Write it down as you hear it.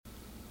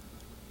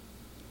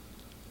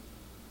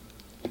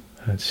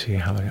Let's see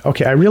how.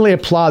 Okay, I really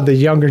applaud the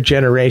younger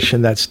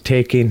generation that's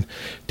taking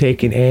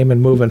aim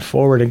and moving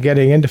forward and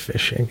getting into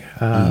fishing.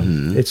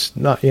 It's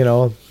not,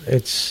 you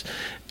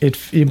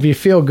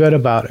feel good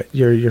about it.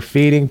 You're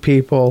feeding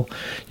people,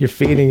 you're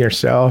feeding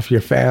yourself,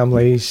 your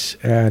families,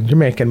 and you're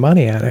making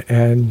money at it.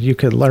 And you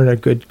could learn a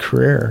good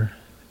career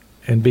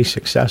and be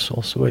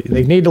successful. So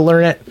they need to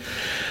learn it.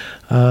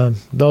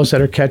 Those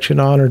that are catching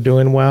on are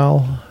doing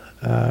well.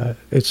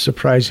 It's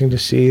surprising to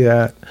see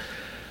that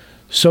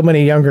so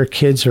many younger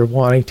kids are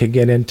wanting to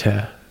get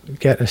a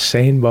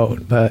seine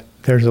boat, but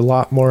there's a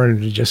lot more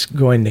into just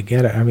going to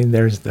get it. I mean,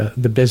 there's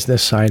the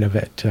business side of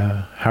it.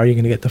 How are you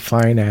going to get the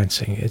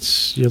financing?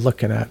 You're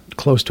looking at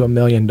close to $1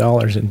 million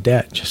in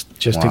debt just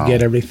to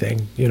get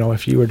everything,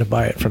 if you were to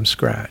buy it from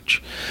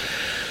scratch.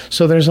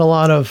 So there's a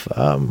lot of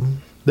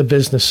the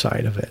business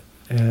side of it.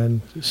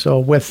 And so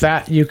with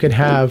that, you could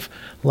have,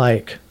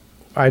 like,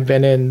 I've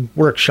been in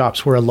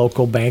workshops where a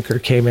local banker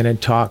came in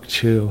and talked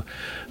to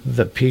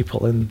the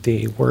people in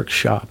the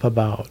workshop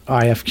about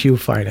IFQ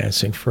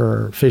financing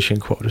for fishing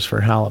quotas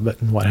for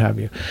halibut and what have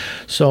you.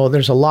 So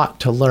there's a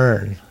lot to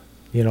learn,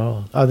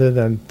 other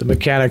than the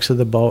mechanics of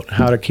the boat,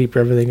 how to keep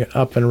everything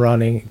up and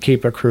running,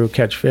 keep a crew,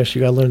 catch fish.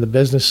 You got to learn the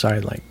business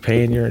side, like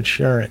paying your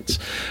insurance,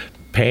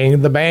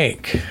 paying the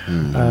bank.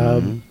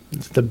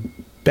 The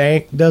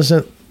bank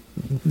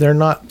they're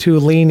not too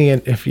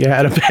lenient if you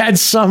had a bad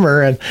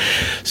summer. And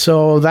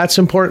so that's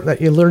important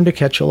that you learn to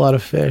catch a lot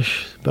of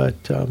fish. But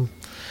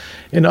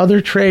in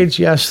other trades,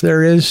 yes,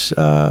 there is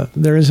a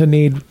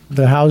need.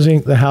 The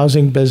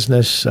housing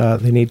business,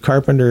 they need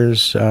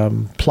carpenters,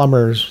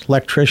 plumbers,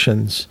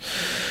 electricians.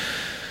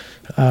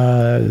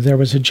 There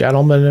was a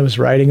gentleman that was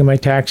riding in my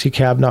taxi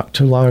cab not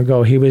too long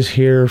ago. He was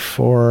here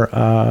for,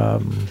 I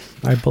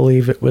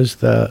believe it was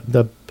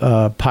the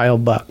Pile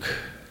Buck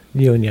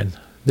Union.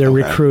 They're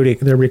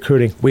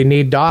recruiting. We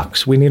need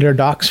docks. We need our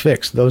docks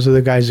fixed. Those are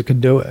the guys that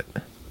could do it.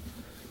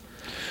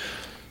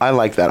 I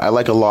like that. I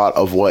like a lot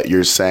of what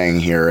you're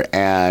saying here.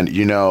 And,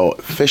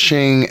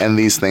 fishing and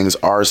these things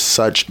are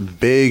such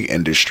big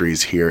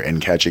industries here in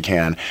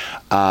Ketchikan.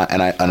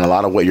 And a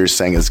lot of what you're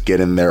saying is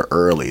get in there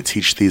early.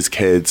 Teach these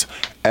kids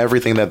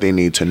everything that they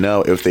need to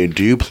know if they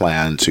do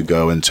plan to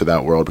go into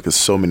that world, because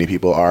so many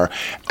people are.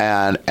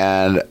 And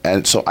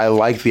so I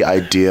like the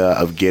idea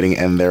of getting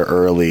in there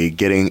early,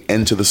 getting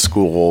into the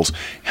schools,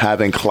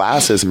 having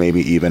classes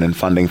maybe even, and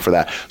funding for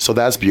that. So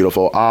that's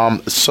beautiful.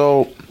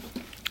 So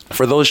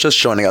for those just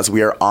joining us,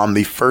 we are on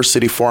the First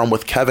City Forum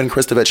with Kevin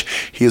Kristovich.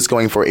 He is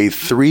going for a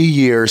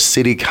 3-year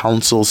city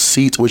council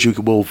seat, which you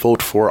will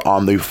vote for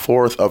on the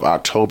 4th of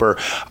October.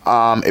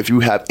 If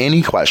you have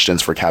any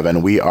questions for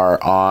Kevin, we are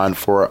on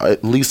for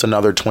at least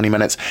another 20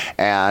 minutes.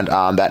 And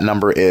that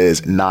number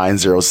is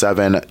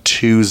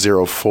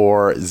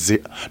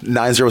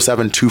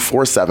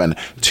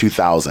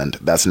 907-247-2000.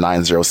 That's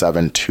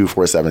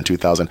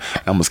 907-247-2000.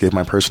 I almost gave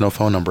my personal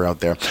phone number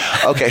out there.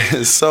 Okay,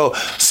 so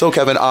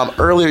Kevin,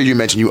 earlier you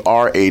mentioned you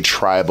are a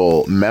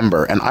tribal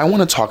member, and I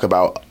want to talk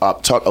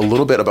a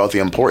little bit about the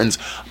importance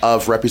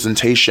of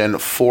representation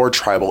for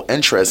tribal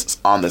interests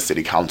on the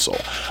city council.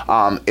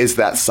 Is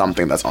that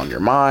something that's on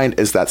your mind?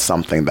 Is that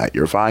something that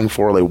you're vying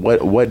for?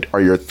 Like, what are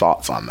your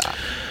thoughts on that?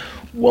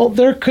 Well,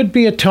 there could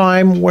be a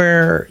time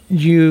where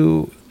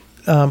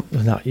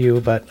not you,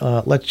 but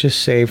let's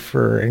just say,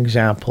 for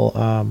example,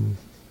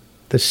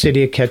 the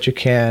city of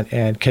Ketchikan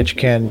and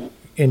Ketchikan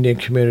Indian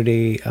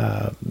community,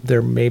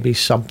 there may be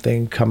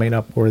something coming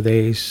up where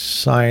they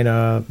sign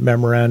a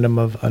memorandum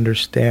of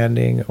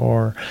understanding,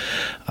 or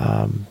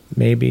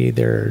maybe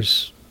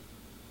there's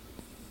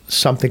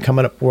something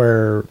coming up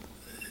where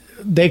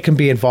they can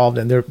be involved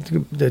in there,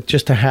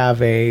 just to have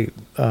a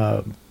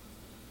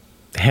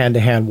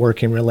hand-to-hand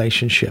working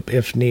relationship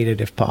if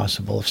needed, if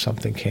possible, if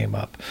something came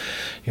up.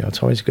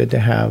 It's always good to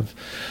have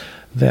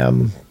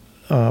them.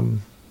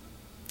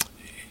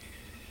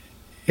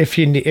 If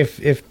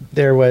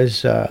there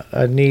was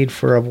a need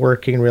for a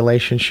working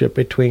relationship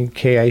between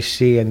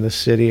KIC and the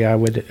city, I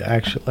would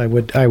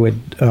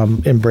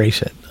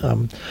embrace it.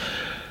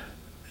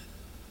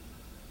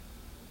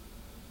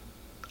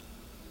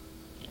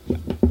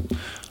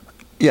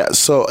 Yeah.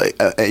 So,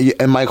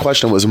 and my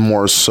question was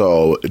more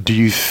so: do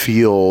you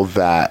feel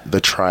that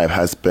the tribe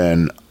has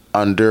been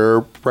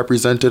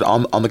underrepresented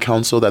on the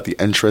council? That the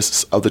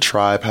interests of the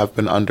tribe have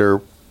been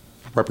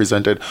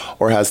underrepresented,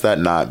 or has that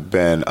not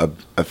been a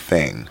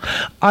thing?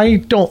 I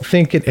don't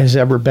think it has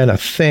ever been a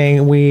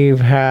thing. We've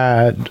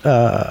had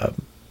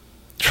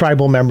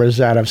tribal members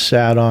that have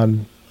sat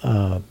on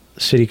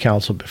city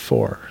council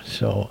before.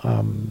 So,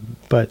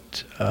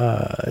 but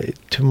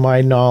to my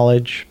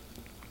knowledge,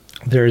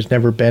 there's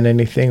never been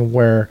anything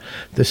where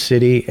the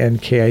city and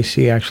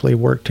KIC actually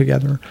work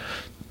together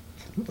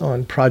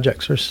on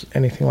projects or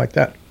anything like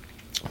that.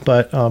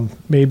 But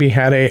maybe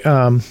had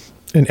an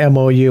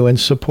MOU in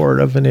support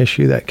of an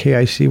issue that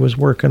KIC was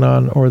working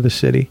on, or the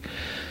city.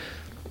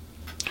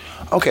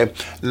 Okay,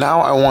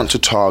 now I want to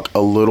talk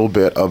a little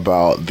bit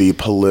about the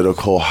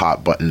political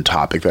hot button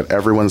topic that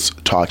everyone's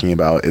talking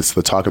about. It's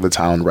the talk of the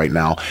town right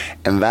now,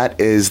 and that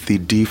is the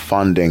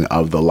defunding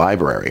of the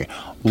library.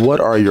 What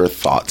are your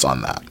thoughts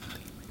on that?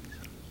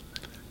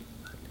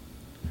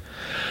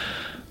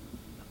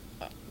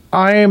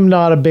 I am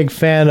not a big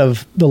fan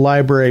of the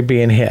library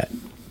being hit.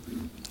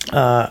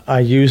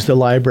 I use the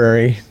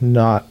library,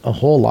 not a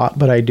whole lot,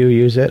 but I do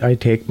use it. I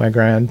take my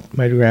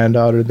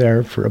granddaughter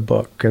there for a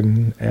book,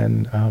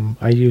 and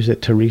I use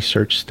it to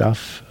research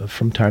stuff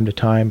from time to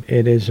time.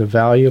 It is a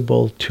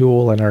valuable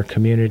tool in our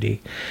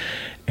community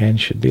and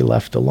should be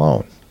left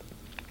alone.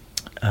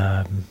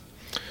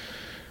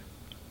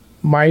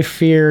 My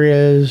fear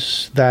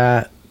is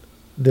that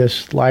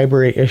this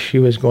library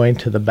issue is going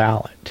to the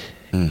ballot.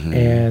 Mm-hmm.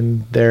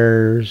 And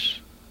there's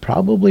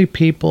probably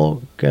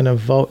people going to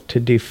vote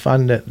to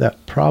defund it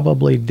that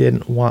probably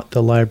didn't want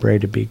the library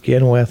to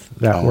begin with,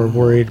 that were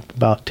worried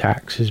about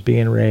taxes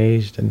being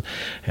raised and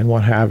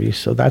what have you.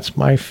 So that's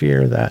my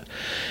fear, that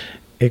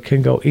it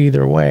can go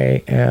either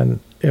way, and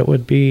it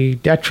would be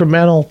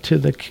detrimental to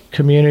the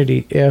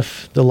community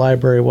if the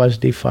library was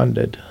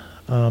defunded.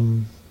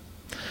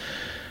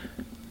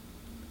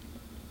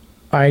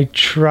 I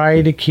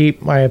try to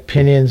keep my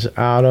opinions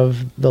out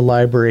of the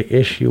library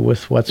issue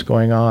with what's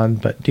going on,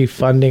 but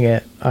defunding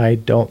it, I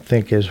don't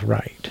think is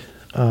right.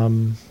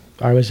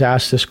 I was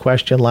asked this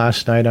question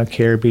last night on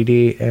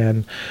KRBD,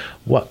 and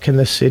what can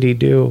the city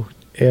do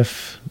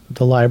if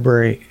the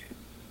library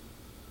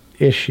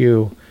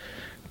issue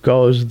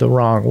goes the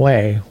wrong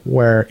way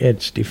where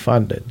it's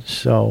defunded?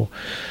 So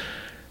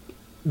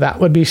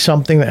that would be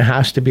something that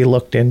has to be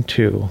looked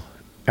into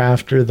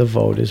after the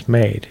vote is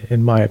made,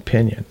 in my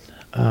opinion.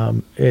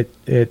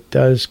 It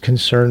does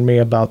concern me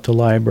about the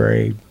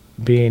library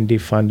being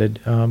defunded.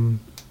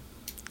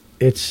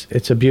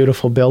 It's a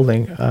beautiful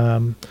building.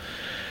 One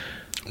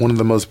of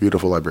the most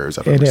beautiful libraries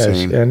I've ever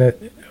seen. And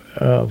it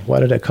what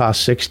did it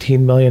cost?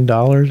 $16 million?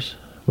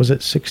 Was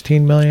it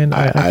 $16 million?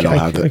 I don't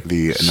have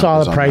the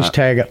saw the price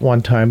tag at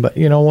one time, but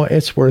you know what?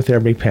 It's worth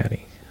every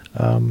penny.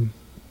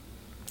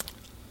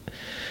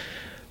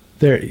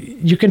 There,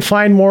 you can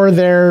find more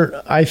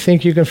there. I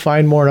think you can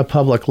find more in a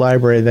public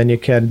library than you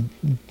can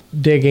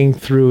digging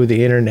through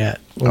the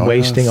internet,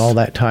 wasting all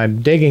that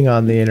time digging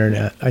on the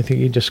internet. I think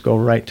you just go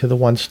right to the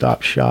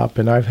one-stop shop,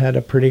 and I've had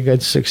a pretty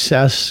good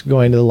success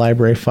going to the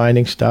library,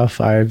 finding stuff.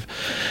 I've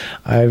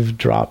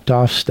dropped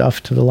off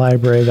stuff to the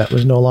library that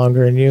was no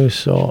longer in use.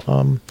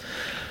 So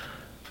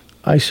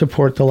I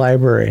support the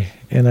library,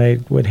 and I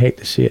would hate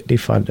to see it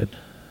defunded.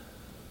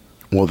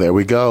 Well, there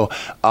we go.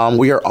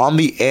 We are on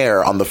the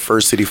air on the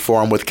First City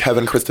Forum with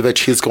Kevin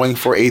Kristovich. He's going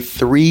for a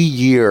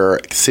 3-year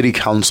city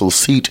council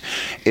seat.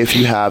 If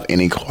you have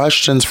any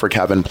questions for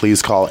Kevin,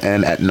 please call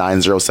in at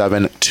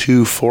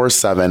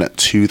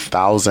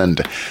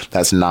 907-247-2000.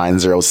 That's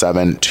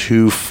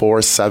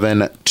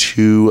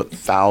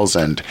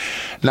 907-247-2000.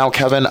 Now,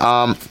 Kevin,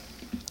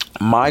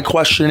 my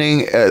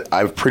questioning,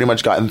 I've pretty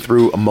much gotten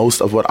through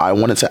most of what I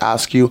wanted to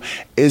ask you.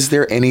 Is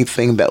there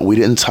anything that we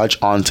didn't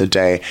touch on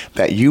today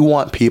that you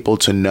want people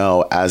to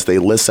know as they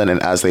listen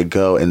and as they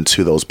go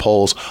into those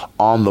polls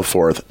on the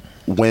 4th?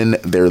 When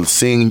they're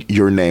seeing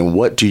your name,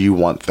 what do you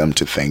want them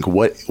to think?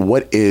 What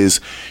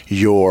is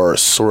your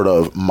sort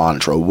of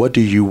mantra? What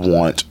do you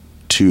want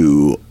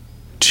to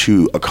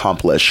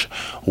accomplish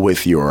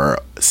with your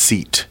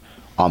seat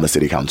on the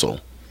city council?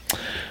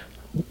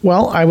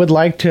 Well, I would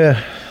like to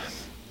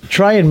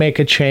try and make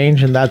a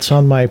change, and that's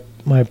on my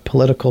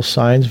political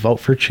signs: vote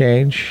for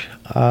change.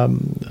 I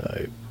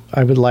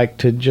would like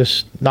to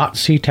just not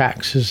see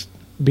taxes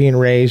being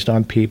raised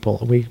on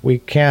people. We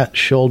can't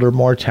shoulder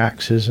more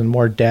taxes and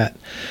more debt.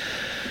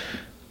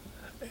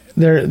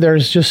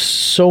 There's just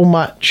so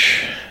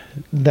much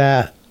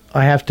that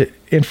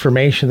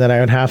information that I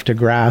would have to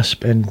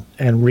grasp and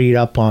read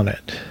up on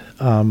it.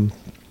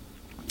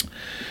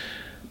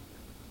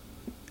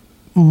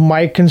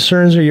 My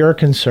concerns are your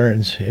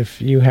concerns.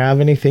 If you have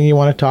anything you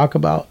want to talk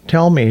about,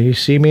 tell me. You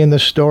see me in the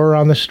store or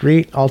on the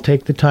street, I'll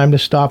take the time to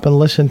stop and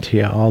listen to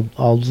you.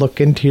 I'll look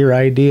into your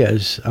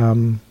ideas.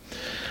 A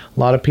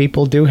lot of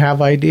people do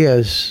have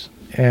ideas,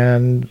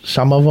 and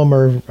some of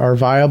them are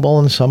viable,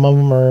 and some of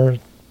them are,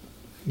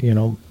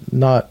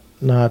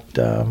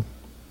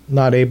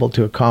 not able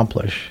to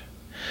accomplish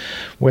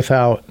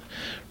without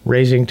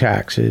raising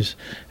taxes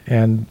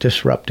and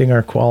disrupting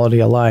our quality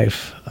of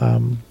life.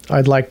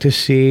 I'd like to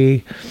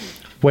see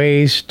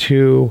ways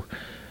to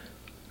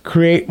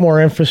create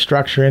more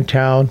infrastructure in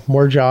town,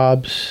 more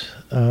jobs.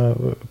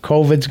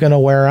 COVID's going to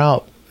wear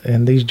out,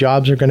 and these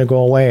jobs are going to go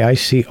away. I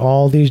see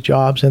all these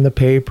jobs in the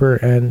paper,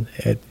 and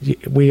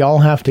we all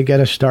have to get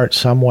a start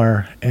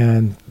somewhere.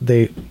 And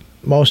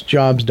most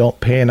jobs don't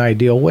pay an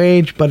ideal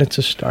wage, but it's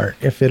a start.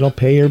 If it'll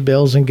pay your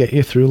bills and get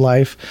you through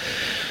life,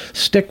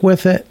 stick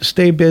with it,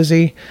 stay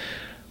busy.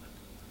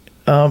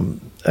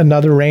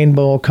 Another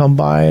rainbow will come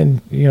by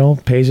and,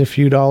 pays a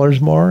few dollars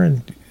more,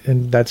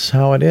 and that's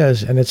how it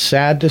is. And it's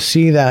sad to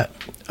see that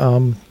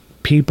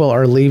people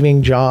are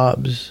leaving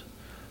jobs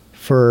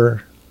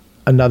for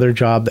another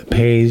job that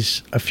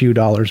pays a few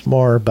dollars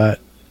more, but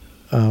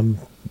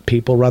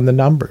people run the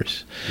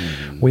numbers.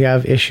 Mm-hmm. We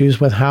have issues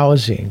with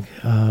housing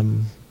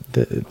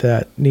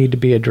that need to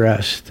be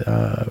addressed.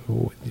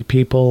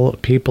 People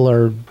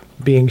are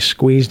being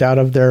squeezed out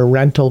of their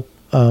rental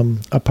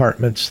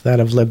apartments that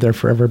have lived there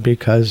forever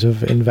because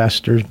of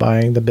investors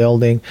buying the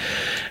building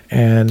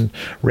and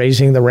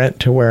raising the rent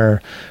to where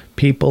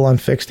people on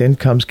fixed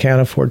incomes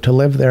can't afford to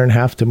live there and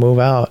have to move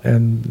out.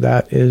 And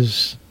that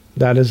is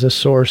a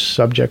sore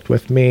subject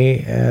with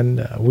me,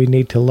 and we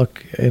need to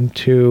look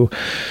into.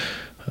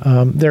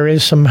 There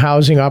is some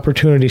housing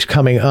opportunities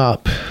coming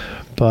up,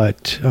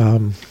 but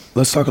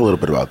let's talk a little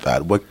bit about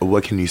that.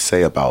 What can you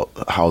say about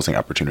housing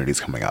opportunities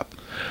coming up?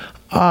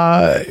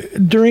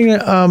 During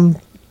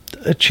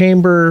a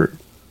chamber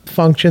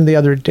function the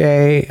other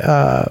day,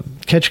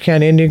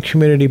 Ketchikan Indian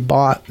community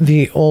bought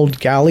the old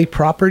galley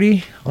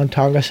property on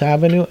Tongass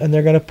Avenue, and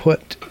they're going to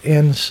put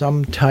in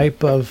some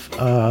type of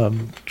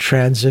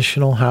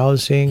transitional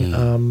housing.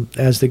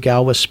 As the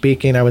gal was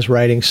speaking, I was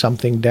writing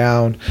something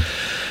down,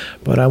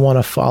 but I want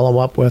to follow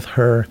up with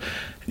her.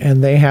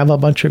 And they have a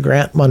bunch of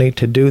grant money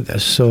to do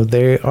this, so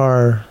they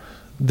are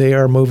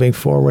moving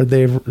forward.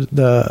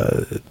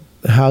 The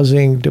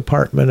Housing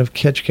Department of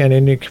Ketchikan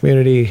Indian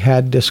Community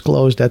had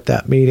disclosed at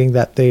that meeting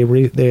that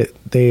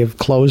they've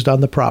closed on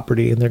the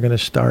property and they're going to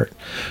start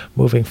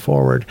moving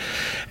forward,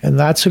 and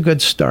that's a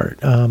good start.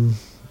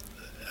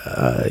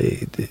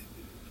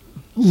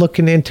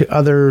 Looking into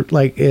other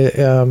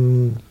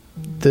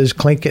does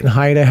Tlingit and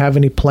Haida have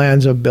any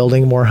plans of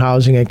building more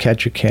housing in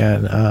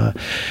Ketchikan?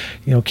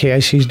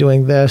 KIC's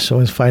doing this, so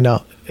let's find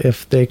out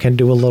if they can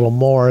do a little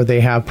more. They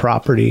have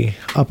property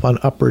up on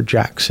Upper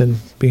Jackson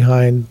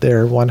behind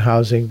their one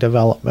housing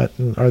development.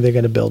 And are they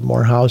going to build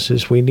more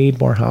houses? We need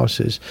more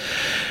houses.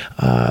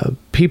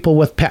 People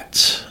with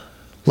pets.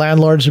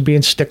 Landlords are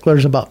being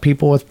sticklers about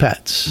people with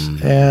pets,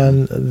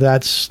 and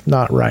that's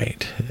not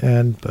right.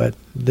 But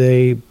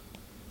they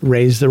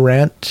raise the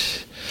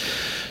rent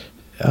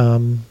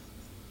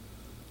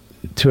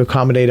to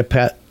accommodate a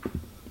pet.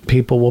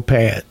 People will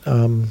pay it.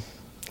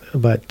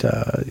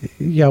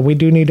 We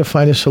do need to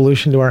find a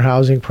solution to our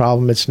housing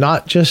problem. It's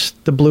not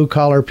just the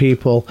blue-collar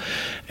people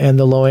and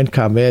the low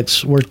income. We're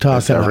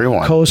talking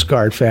about Coast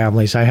Guard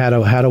families. I had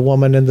a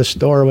woman in the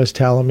store was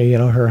telling me,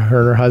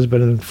 her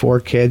husband and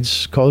 4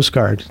 kids, Coast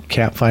Guard,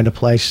 can't find a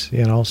place,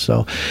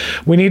 So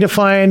we need to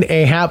find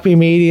a happy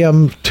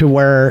medium to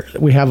where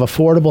we have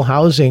affordable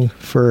housing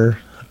for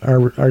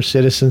our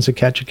citizens of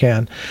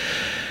Ketchikan.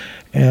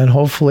 And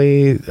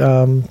hopefully,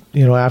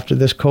 after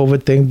this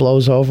COVID thing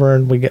blows over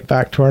and we get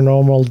back to our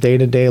normal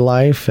day-to-day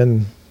life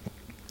and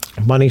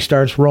money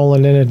starts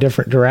rolling in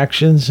different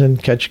directions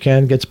and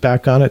Ketchikan gets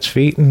back on its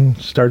feet and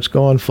starts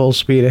going full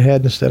speed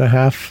ahead instead of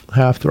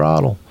half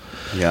throttle.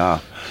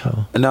 Yeah.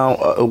 So.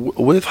 Now,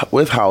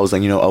 with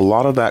housing, a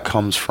lot of that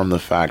comes from the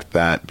fact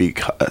that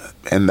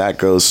and that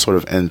goes sort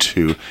of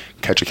into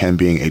Ketchikan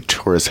being a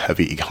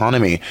tourist-heavy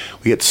economy.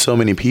 We get so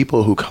many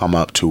people who come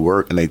up to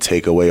work and they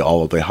take away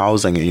all of the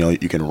housing.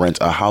 And, you can rent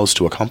a house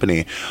to a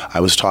company. I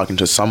was talking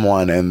to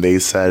someone and they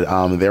said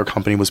their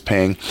company was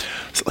paying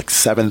like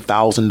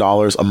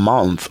 $7,000 a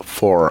month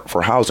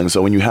for housing.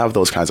 So when you have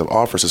those kinds of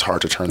offers, it's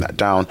hard to turn that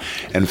down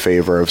in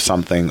favor of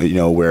something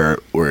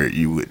where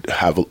you would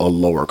have a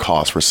lower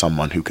cost for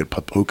someone who could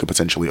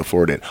potentially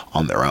afford it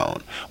on their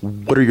own.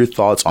 What are your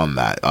thoughts on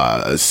that?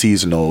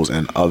 Seasonals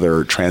and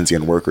other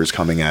transient workers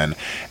coming in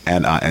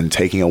and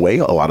taking away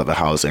a lot of the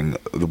housing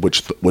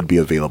which would be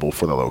available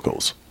for the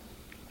locals.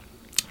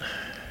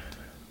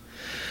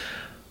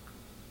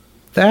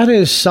 That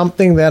is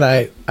something that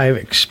I've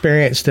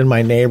experienced in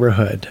my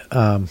neighborhood.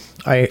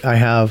 I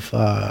have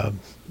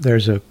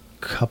there's a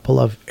couple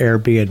of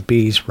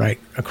Airbnbs right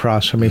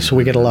across from me, so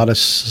we get a lot of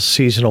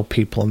seasonal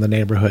people in the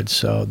neighborhood.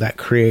 So that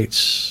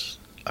creates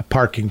a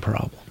parking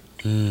problem.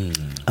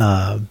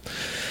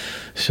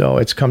 So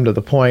it's come to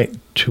the point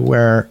to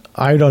where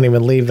I don't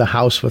even leave the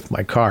house with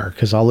my car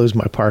because I'll lose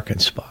my parking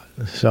spot.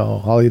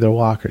 So I'll either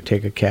walk or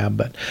take a cab.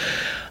 But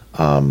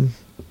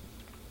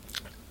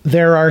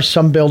there are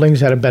some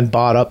buildings that have been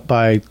bought up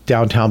by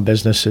downtown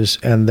businesses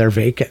and they're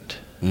vacant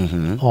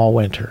all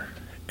winter.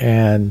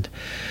 And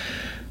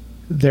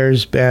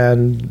there's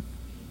been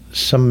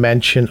some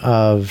mention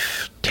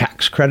of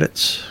tax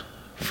credits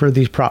for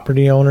these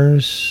property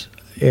owners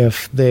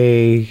if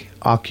they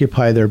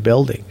occupy their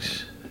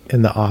buildings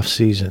in the off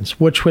seasons,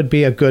 which would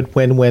be a good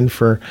win-win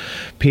for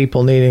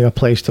people needing a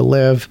place to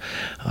live.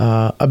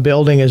 A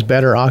building is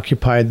better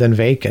occupied than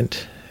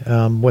vacant.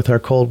 With our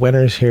cold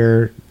winters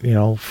here,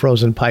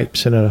 frozen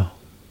pipes in a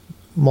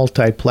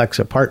multiplex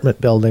apartment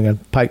building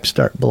and pipes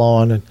start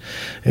blowing, and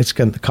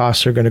the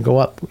costs are going to go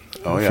up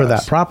for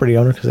that property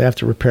owner because they have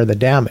to repair the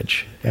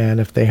damage.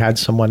 And if they had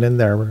someone in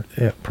there,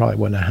 it probably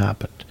wouldn't have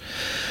happened.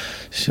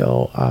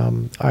 So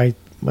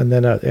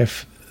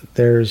if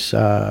there's,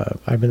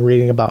 I've been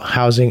reading about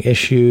housing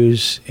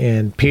issues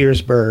in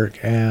Petersburg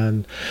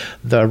and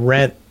the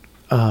rent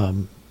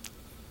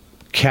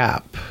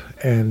cap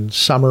and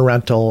summer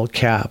rental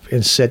cap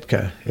in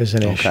Sitka is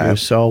an issue.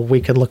 So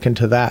we can look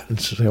into that and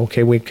say,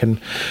 okay,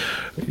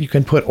 you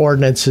can put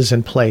ordinances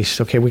in place.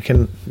 Okay, we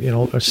can,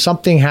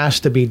 something has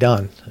to be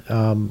done.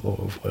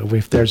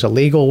 If there's a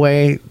legal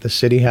way, the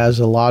city has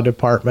a law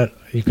department,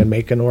 you can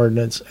make an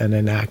ordinance and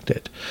enact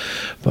it.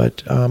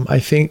 But I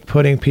think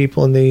putting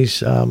people in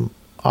these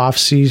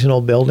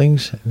off-seasonal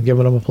buildings and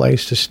giving them a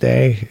place to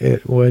stay,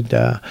 it would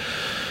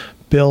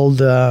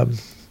build a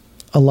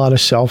lot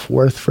of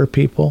self-worth for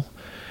people.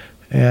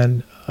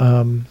 And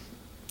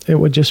it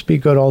would just be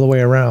good all the way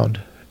around.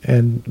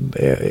 And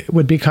it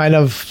would be kind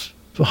of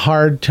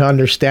hard to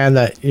understand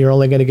that you're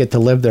only going to get to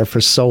live there for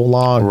so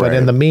long. Right. But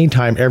in the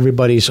meantime,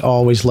 everybody's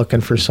always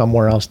looking for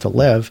somewhere else to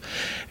live.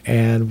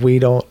 And we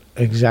don't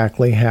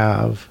exactly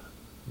have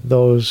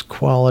those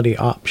quality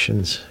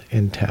options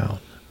in town.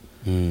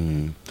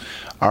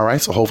 All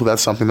right, so hopefully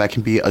that's something that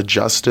can be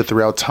adjusted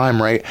throughout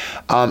time, right?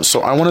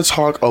 So I want to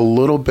talk a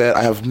little bit.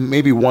 I have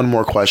maybe one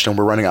more question.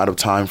 We're running out of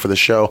time for the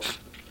show.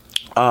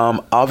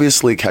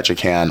 Obviously,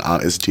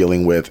 Ketchikan is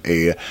dealing with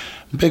a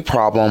big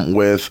problem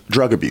with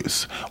drug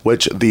abuse,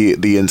 which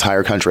the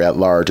entire country at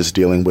large is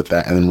dealing with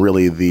that, and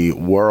really the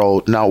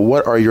world. Now,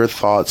 what are your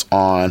thoughts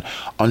on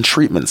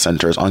treatment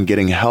centers, on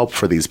getting help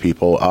for these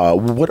people?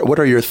 What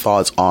are your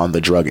thoughts on the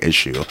drug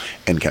issue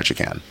in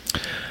Ketchikan?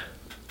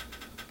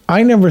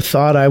 I never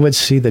thought I would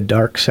see the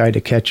dark side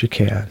of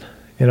Ketchikan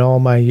in all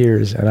my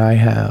years, and I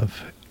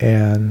have.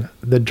 And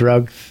the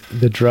drug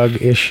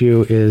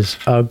issue is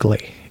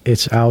ugly.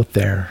 It's out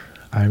there.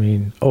 I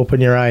mean,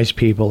 open your eyes,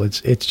 people.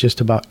 It's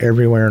just about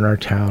everywhere in our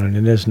town, and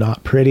it is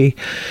not pretty.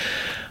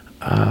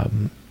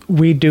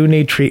 We do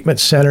need treatment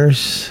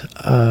centers.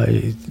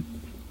 The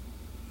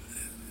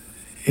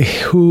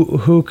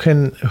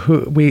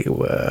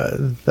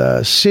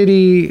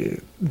city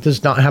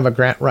does not have a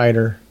grant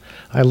writer.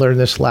 I learned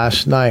this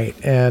last night,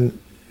 and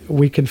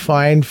we can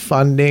find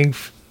funding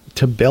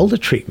to build a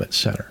treatment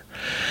center.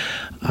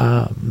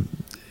 And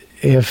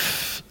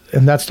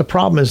that's the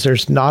problem, is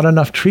there's not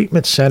enough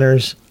treatment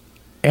centers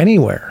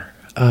anywhere.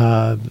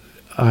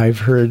 I've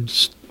heard,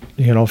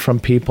 from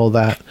people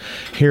that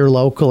here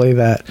locally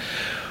that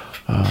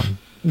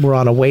we're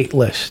on a wait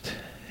list.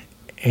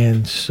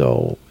 And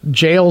so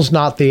jail's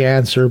not the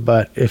answer,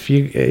 but if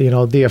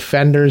the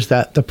offenders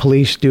that the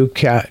police do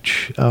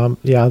catch,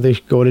 they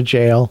go to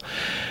jail.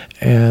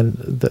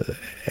 And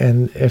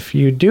if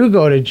you do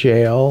go to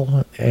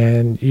jail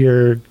and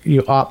you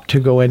opt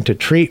to go into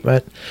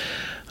treatment,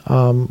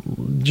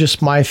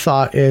 just my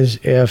thought is,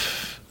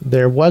 if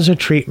there was a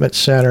treatment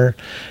center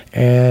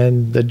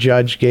and the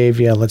judge gave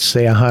you, let's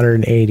say,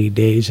 180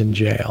 days in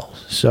jail.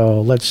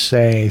 So let's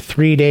say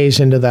 3 days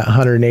into that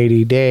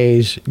 180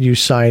 days, you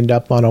signed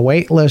up on a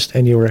wait list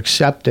and you were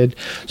accepted.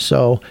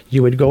 So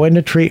you would go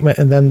into treatment,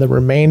 and then the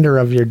remainder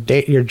of your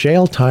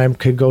jail time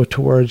could go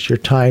towards your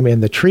time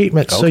in the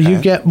treatment. Okay. So you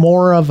get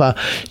more of a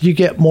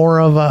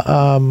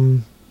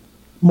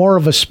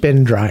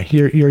spin dry.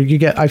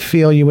 I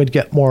feel you would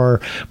get more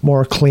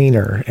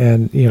cleaner,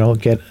 and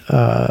get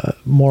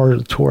more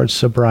towards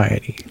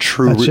sobriety.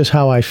 That's just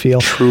how I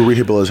feel. True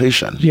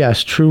rehabilitation.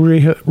 Yes,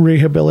 true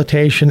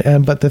rehabilitation.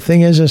 But the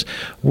thing is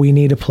we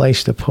need a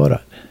place to put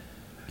it,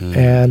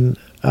 and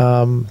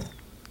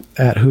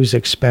at whose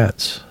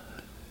expense?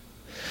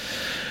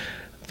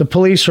 The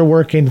police are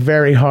working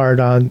very hard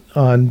on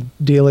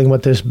dealing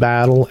with this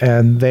battle,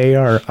 and they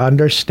are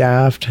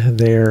understaffed.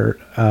 They're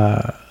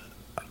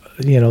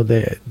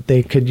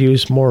they could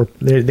use more.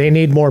 They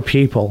need more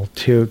people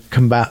to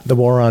combat the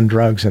war on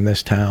drugs in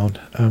this town.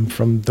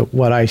 From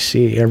what I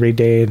see every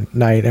day and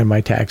night in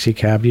my taxi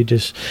cab,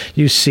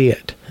 you see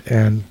it,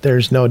 and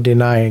there's no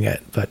denying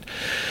it. But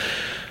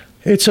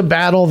it's a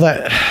battle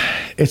that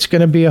it's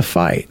going to be a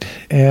fight,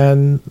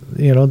 and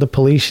the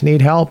police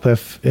need help.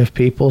 If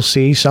people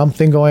see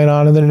something going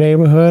on in their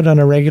neighborhood on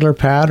a regular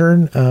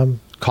pattern,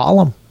 call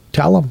them,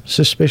 tell them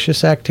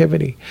suspicious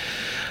activity.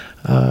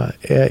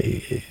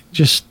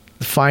 Just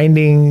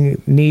finding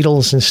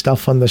needles and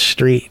stuff on the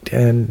street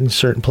and in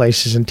certain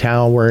places in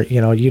town where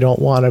you don't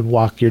want to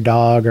walk your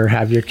dog or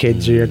have your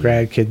kids or your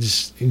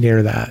grandkids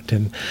near that.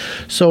 And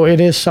so it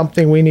is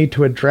something we need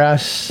to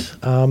address.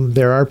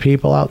 There are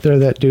people out there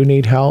that do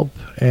need help,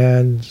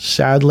 and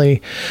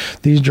sadly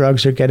these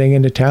drugs are getting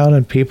into town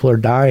and people are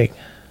dying.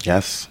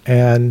 Yes.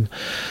 And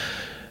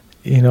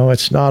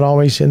it's not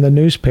always in the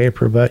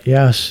newspaper, but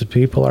yes,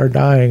 people are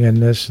dying,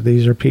 and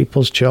these are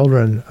people's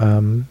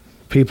children,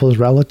 people's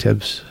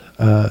relatives.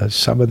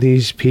 Some of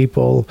these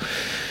people,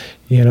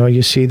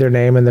 you see their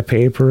name in the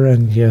paper,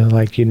 and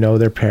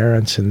their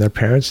parents, and their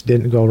parents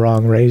didn't go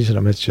wrong raising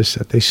them. It's just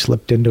that they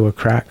slipped into a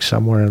crack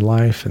somewhere in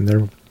life,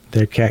 and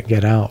they can't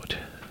get out.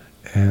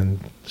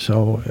 And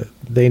so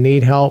they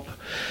need help.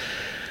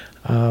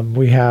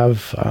 We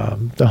have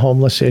the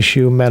homeless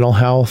issue, mental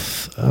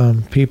health,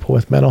 people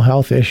with mental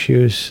health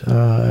issues.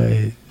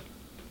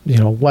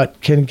 What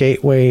can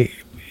Gateway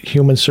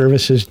Human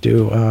Services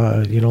do?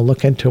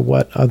 Look into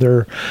what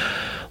other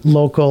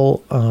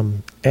local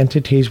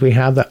entities we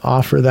have that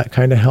offer that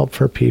kind of help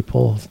for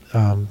people.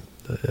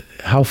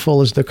 how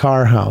full is the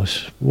car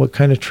house? What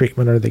kind of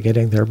treatment are they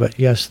getting there? But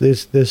yes,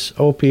 this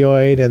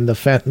opioid and the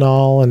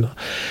fentanyl, and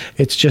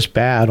it's just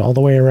bad all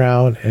the way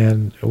around,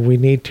 and we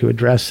need to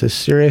address this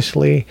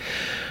seriously.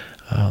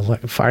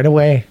 Find a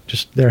way.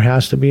 Just there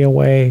has to be a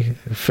way.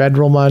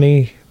 Federal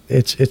money,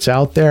 it's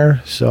out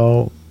there.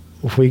 So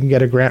if we can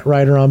get a grant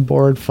writer on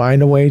board,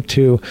 find a way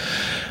to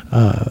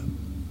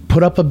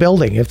put up a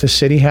building. If the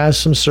city has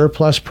some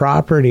surplus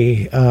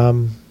property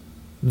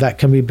that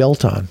can be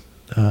built on,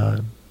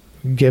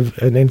 give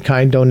an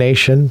in-kind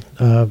donation,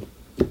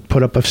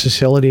 put up a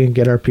facility, and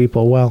get our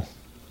people well.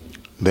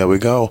 There we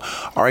go.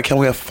 All right, Ken,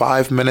 we have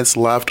 5 minutes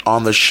left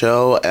on the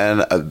show,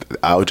 and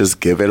I'll just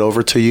give it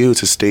over to you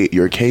to state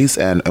your case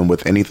and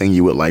with anything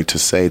you would like to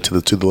say to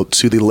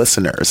the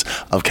listeners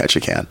of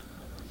Ketchikan.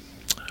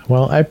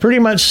 Well, I pretty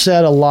much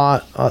said a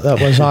lot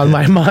that was on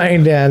my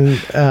mind and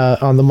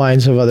on the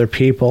minds of other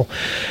people,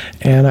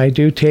 and I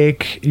do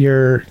take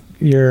your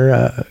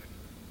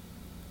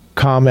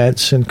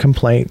comments and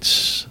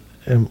complaints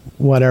and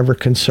whatever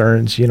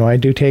concerns, I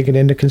do take it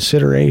into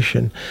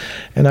consideration,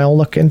 and I'll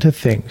look into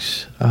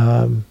things.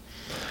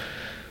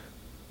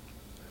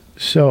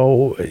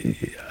 So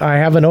I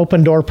have an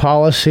open door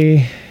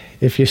policy.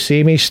 If you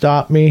see me,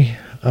 stop me.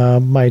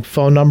 My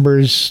phone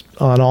number's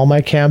on all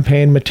my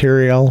campaign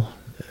material,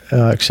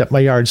 except my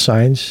yard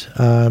signs.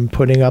 I'm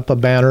putting up a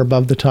banner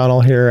above the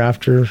tunnel here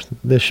after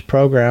this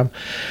program.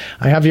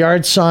 I have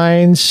yard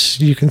signs.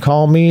 You can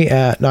call me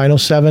at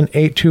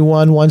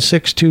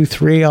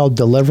 907-821-1623. I'll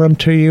deliver them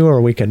to you,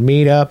 or we can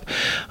meet up.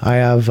 I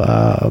have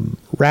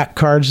rack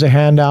cards to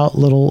hand out,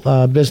 little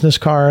business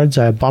cards.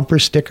 I have bumper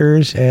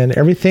stickers, and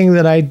everything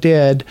that I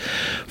did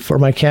for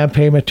my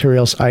campaign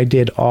materials, I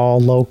did all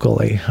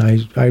locally.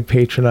 I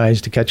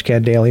patronized the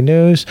Ketchikan Daily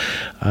News.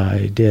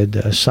 I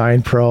did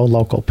Sign Pro,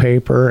 local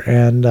paper,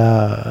 and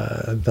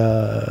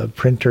the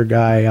printer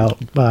guy out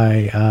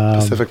by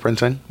Pacific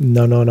Printing?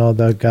 No,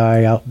 the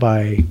guy out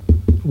by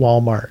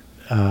Walmart.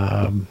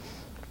 I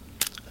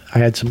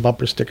had some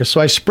bumper stickers,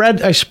 so I spread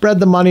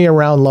the money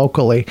around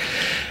locally,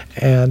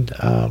 and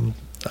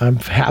I'm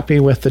happy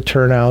with the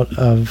turnout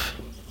of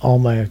all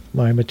my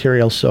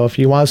materials. So if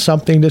you want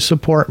something to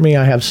support me,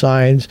 I have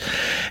signs,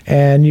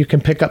 and you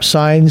can pick up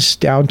signs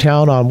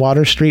downtown on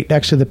Water Street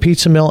next to the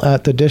pizza mill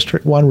at the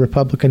District 1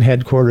 Republican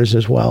headquarters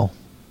as well.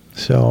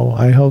 So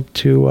I hope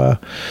to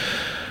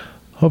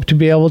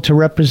be able to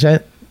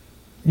represent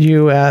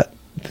you at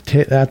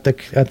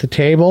the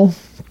table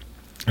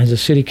as a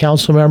city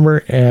council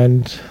member,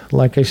 and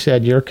like I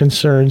said, your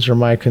concerns are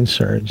my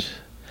concerns,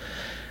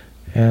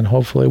 and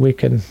hopefully we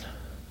can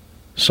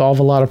solve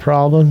a lot of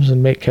problems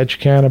and make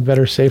Ketchikan a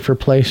better, safer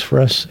place for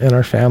us and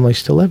our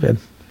families to live in.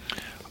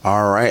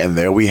 All right, and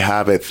there we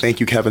have it. Thank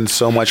you, Kevin,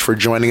 so much for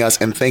joining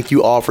us, and thank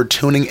you all for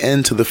tuning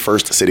in to the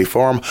First City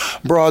Forum,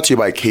 brought to you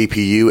by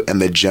KPU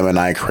and the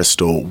Gemini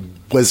Crystal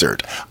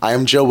Wizard. I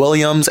am Joe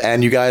Williams,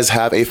 and you guys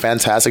have a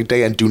fantastic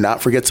day, and do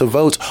not forget to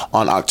vote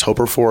on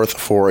October 4th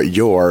for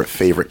your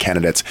favorite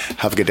candidates.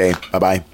 Have a good day. Bye-bye.